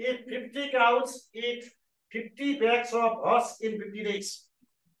 If 50 cows eat 50 bags of husk in 50 days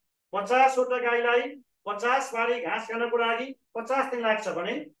 50 वटा गाईलाई 50 भारी घाँस खानको लागि 50 दिन लाग्छ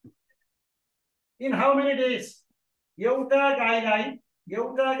भने in how many days एउटा गाईलाई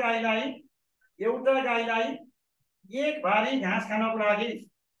एक भारी घाँस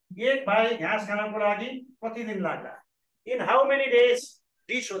खानको लागि कति दिन लाग्ला? In how many days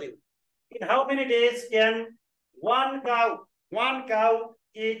in how many days can one cow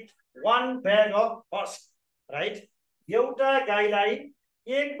eat 1 bag of husk, right? एउटा गाईलाई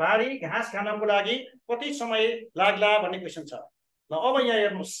एक भारी घाँस खानको लागि कति समय लाग्ला भन्ने क्वेशन छ। ल अब यहाँ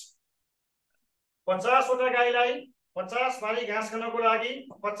हेर्नुस् 50 वटा गाईलाई 50 भारी घाँस खानको लागि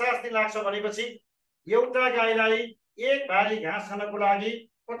 50 दिन लाग्छ भनेपछि एउटा गाईलाई एक भारी घाँस खानको लागि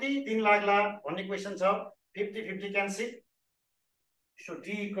कति दिन लाग्ला भन्ने क्वेशन छ। 50 cancel, so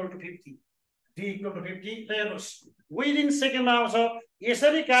D equal to 50 हेर्नुस् विदिन सेकेन्डमा आउँछ।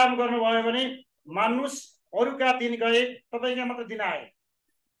 यसरी काम गर्नुभयो भने मान्नुस् अरुका 3 गए तपाईका मात्र दिन आए।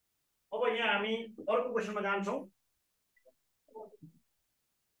 अब यहाँ हामी अर्को क्वेशनमा जान्छौं।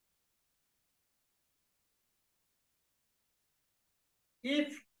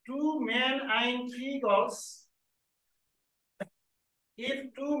 If 2 men and 3 girls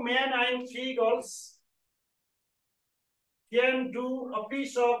can do a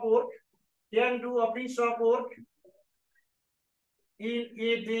piece of work in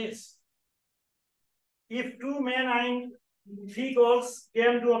 8 days. If 2 men and 3 girls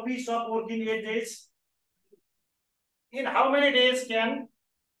can do a piece of work in 8 days, in how many days can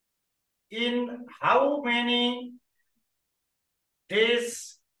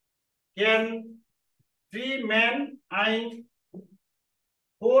 3 men and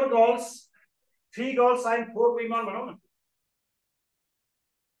 4 girls, 3 girls and 4 women?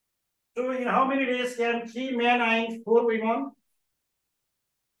 So in how many days can 3 men and 4 women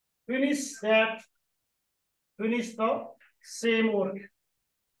finish the same work?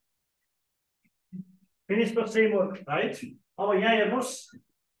 Right? Oh yeah,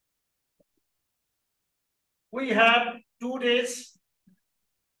 we have 2 days,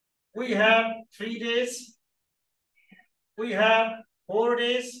 we have 3 days, we have 4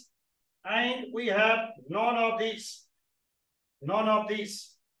 days, and we have none of these.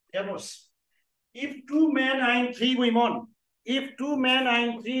 If 2 men and 3 women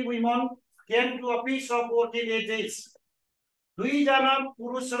can do a piece of work in 8 days, 2 जना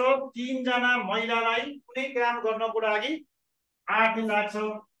पुरुष र 3 जना महिलालाई कुनै काम गर्नको लागि 8 दिन लाग्छ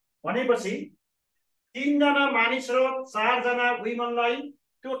भनेपछि 3 जना मानिस र 4 जना वुमनलाई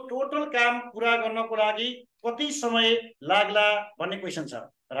त्यो टोटल काम पूरा गर्नको लागि कति समय लाग्ला भन्ने क्वेशन छ,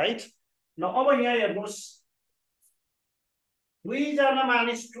 राइट? न अब यहाँ हेर्नुस् 2 जना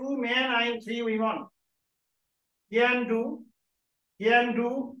मानिस 2 men and 3 women can do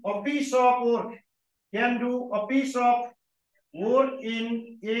a piece of work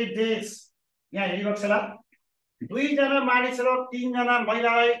in 8 days. यहाँ हेर्नुहोस् ल 2 जना मानिस र 3 जना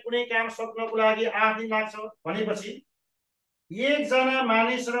महिलालाई कुनै काम सक्नको लागि 8 दिन लाग्छ भनेपछि एकजना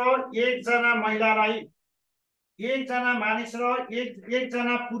मानिस र एकजना महिलालाई एकजना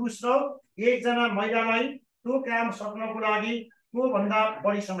पुरुष र एकजना महिलालाई त्यो काम सक्नको लागि त्यो भन्दा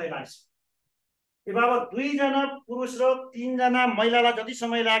बढी समय लाग्छ। अब 2 जना पुरुष र 3 जना महिलालाई जति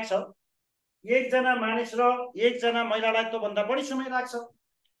समय लाग्छ, एकजना मानिस र एकजना महिलालाई त्यो भन्दा बढी समय लाग्छ।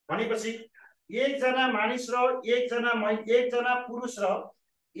 भनेपछि एकजना मानिस र एकजना पुरुष र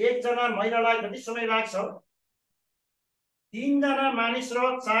एकजना महिलालाई जति समय लाग्छ, 3 जना मानिस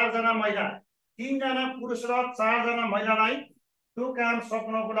र 4 जना महिला, 3 जना पुरुष र 4 जना महिलालाई त्यो काम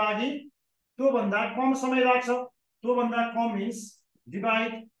सक्नको लागि त्यो भन्दा कम समय लाग्छ। त्यो भन्दा कम means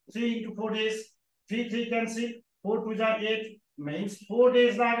divide 3 into 4 days, 3 cancel, 4 2 जा 8 means 4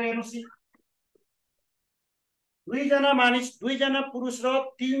 days लाग्यो। हेर्नुस्, 2 जना मानिस, 2 जना पुरुष र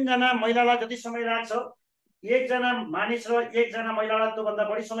 3 जना महिलालाई जति समय लाग्छ, एकजना मानिस र एकजना महिलालाई त्यो भन्दा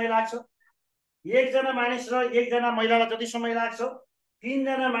बढी समय लाग्छ। एकजना मानिस र एकजना महिलालाई जति समय लाग्छ, 3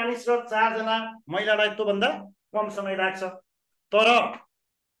 जना मानिस र 4 जना महिलालाई त्यो भन्दा कम समय लाग्छ। तर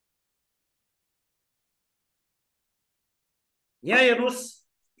यहाँ हेर्नुस्,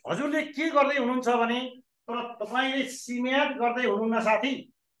 हजुरले के गर्दै हुनुहुन्छ भने तपाईले CMAT गर्दै हुनुहुन्न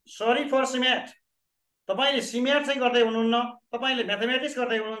साथी। सरी फर CMAT, तपाईले CMAT चाहिँ गर्दै हुनुहुन्न, तपाईले म्याथमेटिक्स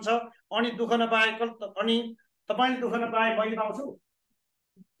गर्दै हुनुहुन्छ। अनि दुःख नपाए मैले पाउँछु।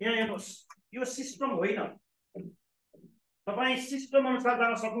 यहाँ हेर्नुस्, यो सिस्टम होइन, तपाई सिस्टम अनुसार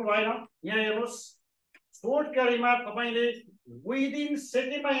जान सक्नु भएन। यहाँ हेर्नुस्, शोर्ट क्वेरीमा तपाईले विदिन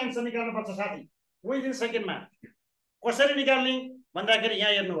सेकेन्डमा एन्सर निकाल्नु पर्छ साथी। विदिन सेकेन्डमा कसरी निकाल्ने भन्दाखेरि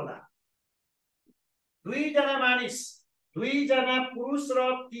यहाँ हेर्नु होला, 2 जना मानिस, 2 जना पुरुष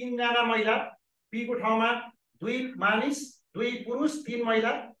र 3 जना महिला, P को ठाउँमा 2 मानिस, 2 पुरुष, 3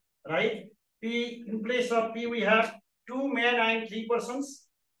 महिला, right. P in place of P we have 2 men and 3 persons.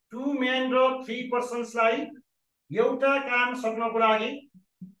 2 men र 3 persons लाई एउटा काम सक्नको लागि,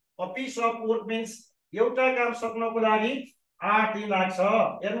 a piece of work means एउटा काम सक्नको लागि 8 दिन लाग्छ।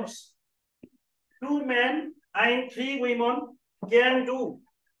 हेर्नुस्, 2 men and 3 women can do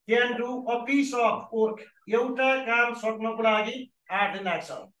a piece of work, एउटा काम सक्नको लागि 8 दिन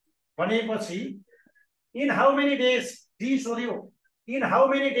लाग्छ। भनेपछि in how many days, D सोध्यो, in how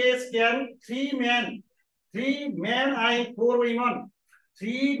many days can 3 men and 4 women,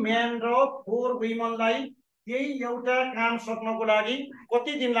 3 men र 4 women लाई यही एउटा काम सक्नको लागि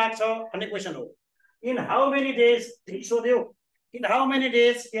कति दिन लाग्छ भन्ने क्वेशन हो। in how many days, D सोध्यो, in how many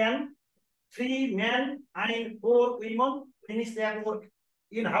days can 3 men and 4 women finish their work?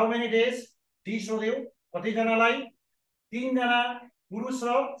 in how many days, D सोध्यो, कति जनालाई, 3 जना पुरुष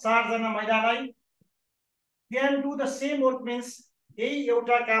र 4 जना महिलालाई can do the same work means यही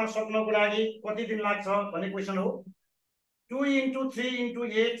एउटा काम सक्नको लागि कति दिन लाग्छ भन्ने क्वेशन हो। 2 into 3 into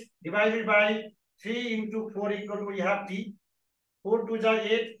 8 divided by 3 into 4 equal to we have D, 4 2 जा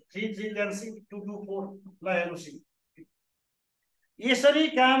 8, 3 3 cancel, 2 2 4। ल हेर्नुस्, यसरी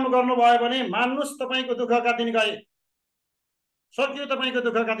काम गर्नुभयो भने मान्नुस् तपाईको दुःखका दिन गए, सक्यो तपाईको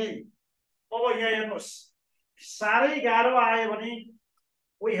दुःखका दिन। अब यहाँ हेर्नुस्, साह्रै गाह्रो आयो भने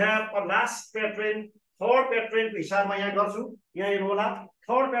we have a last pattern, third pattern को हिसाबमा यहाँ गर्छु। यहाँ हेर्नु होला,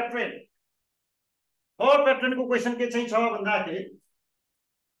 third pattern को क्वेशन के चाहिँ छ भन्दाखेरि,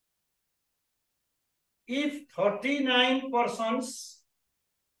 if 39 persons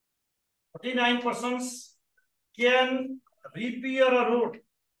can repair a road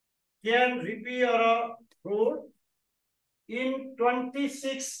in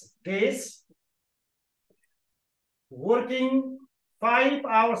 26 days, working 5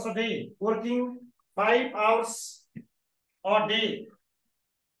 hours a day,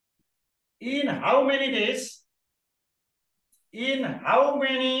 in how many days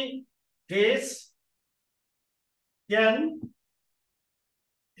can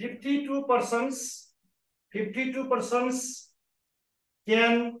 52 persons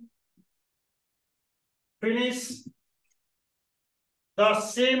can finish the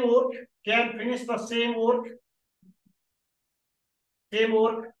same work,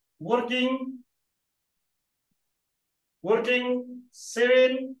 working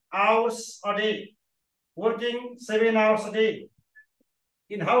 7 hours a day,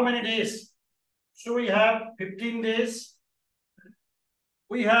 in how many days? So we have 15 days,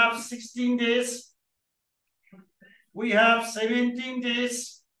 we have 16 days, we have 17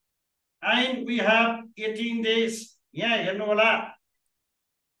 days, and we have 18 days. Yeah, हेर्नु होला,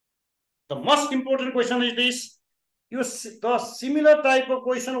 the most important question is this. The similar type of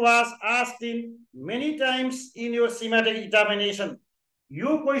question was asked in many times in your CMAT examination.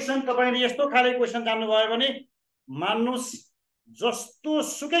 यो question तपाईले यस्तो खाले question जान्नु भयो भने मान्नुस्, जस्तो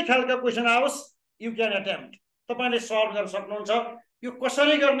सुकै खालको क्वेशन आओस्, you can attempt, तपाईले सल्भ गर्न सक्नुहुन्छ। यो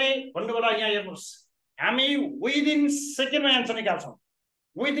कसरी गर्ने भन्नुको लागि यहाँ हेर्नुस्, हामी विदिन सेकेन्डमा एन्सर निकाल्छौँ।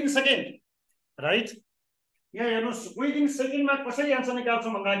 Within second, right? यहाँ हेर्नुस्, विदिन सेकेन्डमा कसरी एन्सर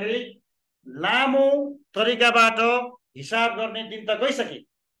निकाल्छौँ भन्दाखेरि लामो तरिकाबाट हिसाब गर्ने दिन त गइसके।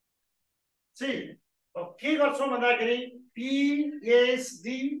 के गर्छौँ भन्दाखेरि PSD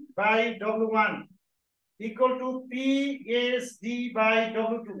by W1 equal to PSD by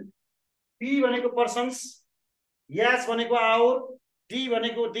W2। P भनेको पर्सन्स, S भनेको आवर, D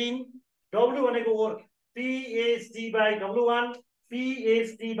भनेको दिन, W भनेको work. PSD by W1,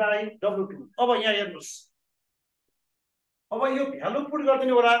 PSD by W2। अब यहाँ हेर्नुस्, अब यो भ्यालु पुट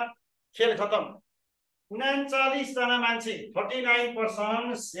गरिदिनु होला, खेल खतम। 39 जना मान्छे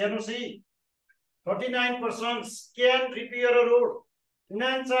 39% हेर्नुस् है, 39% क्यान रिपेयर अ रोड।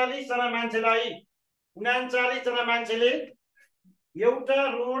 39 जना मान्छेलाई 39 जना मान्छेले एउटा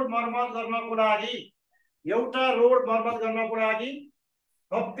रोड मर्मत गर्नको लागि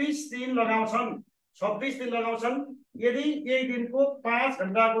 26 दिन लगाउँछन्। 26 दिन लगाउँछन्। यदि एक दिनको 5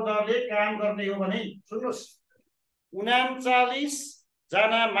 घण्टाको दरले काम गर्ने हो भने सुन्नुस्, 39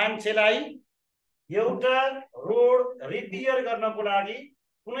 जना मान्छेलाई एउटा रोड रिपेयर गर्नको लागि,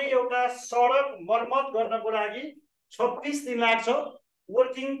 कुनै एउटा सडक मर्मत गर्नको लागि 26 दिन लाग्छ।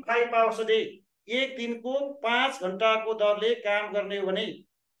 वर्किङ 5 आवर्स अ डे, एक दिनको 5 घण्टाको दरले काम गर्ने हो भने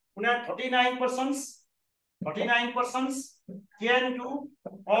 39% can do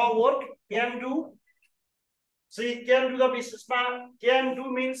all work, can do the business, can do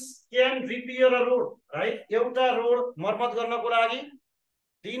means can repair a road, right? एउटा रोड मर्मत गर्नको लागि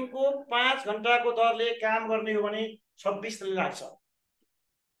दिनको 5 घण्टाको दरले काम गर्ने हो भने 26 दिन लाग्छ।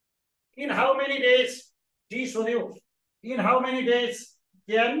 In how many days? D सोध्यो। In how many days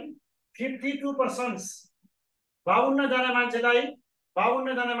can 52%, 52 जना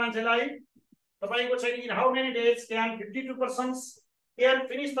मान्छेलाई तपाईको चाहिँ in how many days can 52% can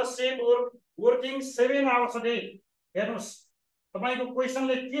finish the same work working 7 hours a day? हेर्नुस्, तपाईको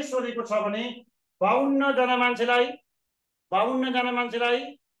क्वेशनले के सोधेको छ भने 52 जना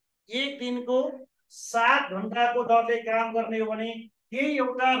मान्छेलाई एक दिनको 7 घण्टाको दरले काम गर्ने हो भने के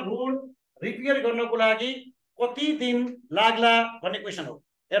एउटा रोड रिपेयर गर्नको लागि कति दिन लाग्ला भन्ने क्वेशन हो।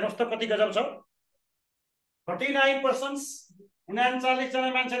 हेर्नुस् त कति गजब छ। 39%, 39 जना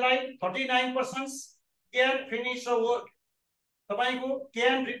मान्छेलाई 39% क्यान फिनिश अ वर्क। तपाईको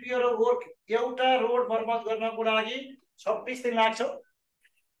क्यान रिपेयर अ वर्क, एउटा रोड मर्मत गर्नको लागि 26 दिन लाग्छ।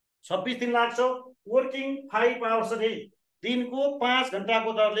 26 दिन लाग्छ। वर्किङ 5 आवर्स अ डे, दिनको 5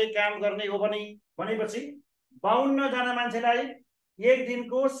 घण्टाको दरले काम गर्ने हो भने भनेपछि 52 जना मान्छेलाई एक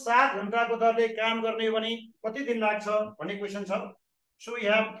दिनको 7 घण्टाको दरले काम गर्ने हो भने कति दिन लाग्छ भन्ने क्वेशन छ। So we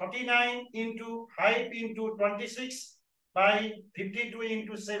have 39 into 5 into 26 by 52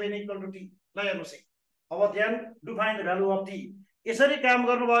 into 7 equal to T. ल हेर्नुस् है, अब ध्यान, do find the value of T। यसरी काम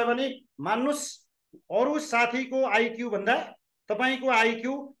गर्नुभयो भने मान्नुस् अरु साथीको आईक्यू भन्दा तपाईको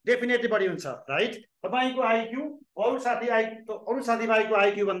आईक्यू डेफिनेटली बढी हुन्छ, राइट? तपाईको आईक्यू अरु साथीभाइको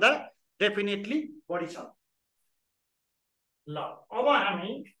आईक्यू भन्दा डेफिनेटली बढी छ। ल अब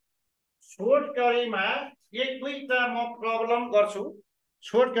हामी छोटकरीमा एक दुईटा म प्रब्लम गर्छु।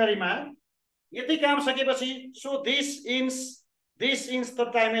 छोटकरीमा यति काम सकेपछि so this ins the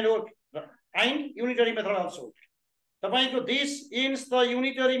time and work and unitary method also. तपाईको this ins the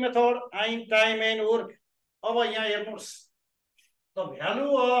unitary method and time and work. अब यहाँ हेर्नुस्, the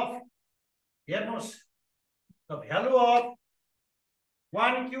value of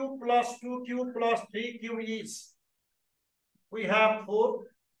 1 cube plus 2 cube plus 3 cube is, we have 4,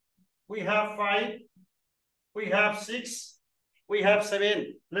 we have 5, we have 6, we have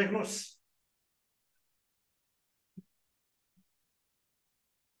 7. लेख्नुस्,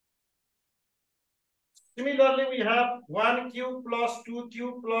 similarly we have 1 cube plus 2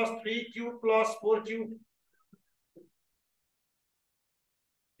 cube plus 3 cube plus 4 cube.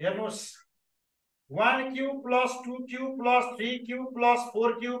 हेर्नुस्, 1 cube plus 2 cube plus 3 cube plus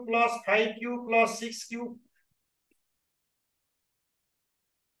 4 cube plus 5 cube plus 6 cube.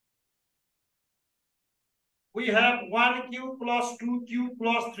 We have 1 cube plus 2 cube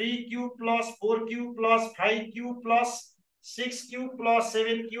plus 3 cube plus 4 cube plus 5 cube plus 6 cube plus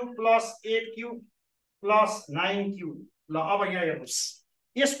 7 cube plus 8 cube plus 9 cube. ल अब यहाँ हेर्नुस्,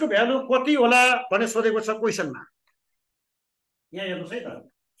 यसको value कति होला भन्ने सोधेको छ क्वेशनमा। यहाँ हेर्नुस् है त।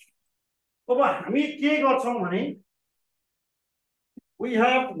 अब हामी के गर्छौं भने we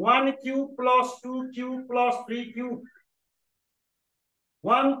have 1 cube plus 2 cube plus 3 cube,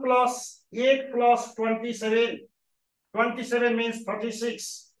 1 plus 8 plus 27. 27 means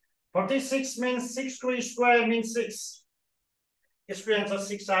 36. 36 means 6 to square means 6. यसको आन्सर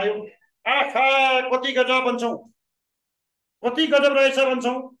 6 आयो। आखा कति गजब भन्छौँ, कति गजब रहेछ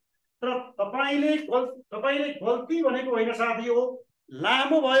भन्छौँ। तर तपाईले गल्ती भनेको होइन साथी हो,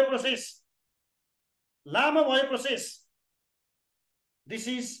 लामो भयो प्रोसेस, लामो भयो process. This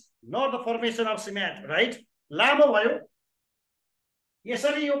is not the formation of CMAT, right? लामो भयो,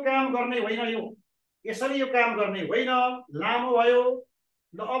 यसरी यो काम गर्ने होइन, यो यसरी यो काम गर्ने होइन, लामो भयो।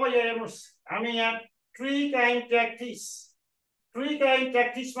 ल अब यहाँ हेर्नुहोस्, हामी यहाँ ट्री काइन्ड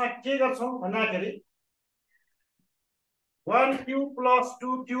ट्याक्टिसमा के गर्छौँ भन्दाखेरि 1 cube plus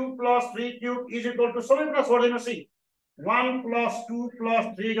 2 cube plus 3 cube is equal two सबै कुरा छोडिदिनुहोस् है, 1 प्लस 2 प्लस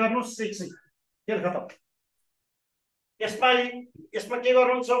 3 गर्नुहोस् 6, खेल खतम। यसमा के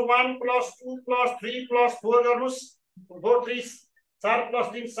गर्नुहुन्छ, 1 प्लस 2 प्लस 3 प्लस 4 गर्नुहोस्, 4 3 4 प्लस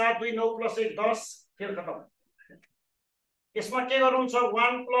 3 7 2 9 प्लस 1 10, खेल खतम। यसमा के गर्नुहुन्छ,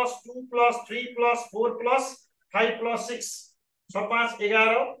 1 plus 2 plus 3 plus 4 plus 5 plus 6 6 5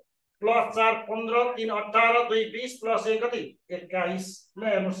 11 plus 4 15 3 18 2 20 plus 1 कति 21। ल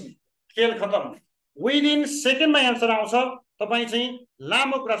हेर्नुहोस्, खेल खतम। विदिन सेकेन्डमा एन्सर आउँछ। तपाईँ चाहिँ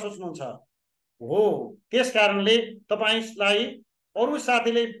लामो कुरा सोच्नुहुन्छ हो, त्यस कारणले तपाईलाई अरू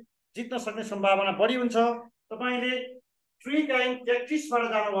साथीले जित्न सक्ने सम्भावना बढी हुन्छ। तपाईले ट्री काइन्ड प्र्याक्टिसबाट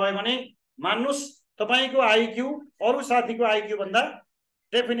जानुभयो भने मान्नुहोस् तपाईको आइक्यू अरू साथीको आइक्यू भन्दा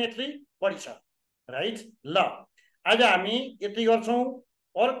डेफिनेटली बढी छ, राइट? ल आज हामी यति गर्छौँ।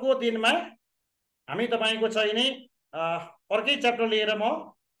 अर्को दिनमा हामी तपाईको चाहिने अर्कै च्याप्टर लिएर म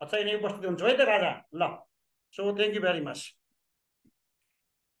चाहिने उपस्थित हुन्छु है त राजा। ल so thank you very much.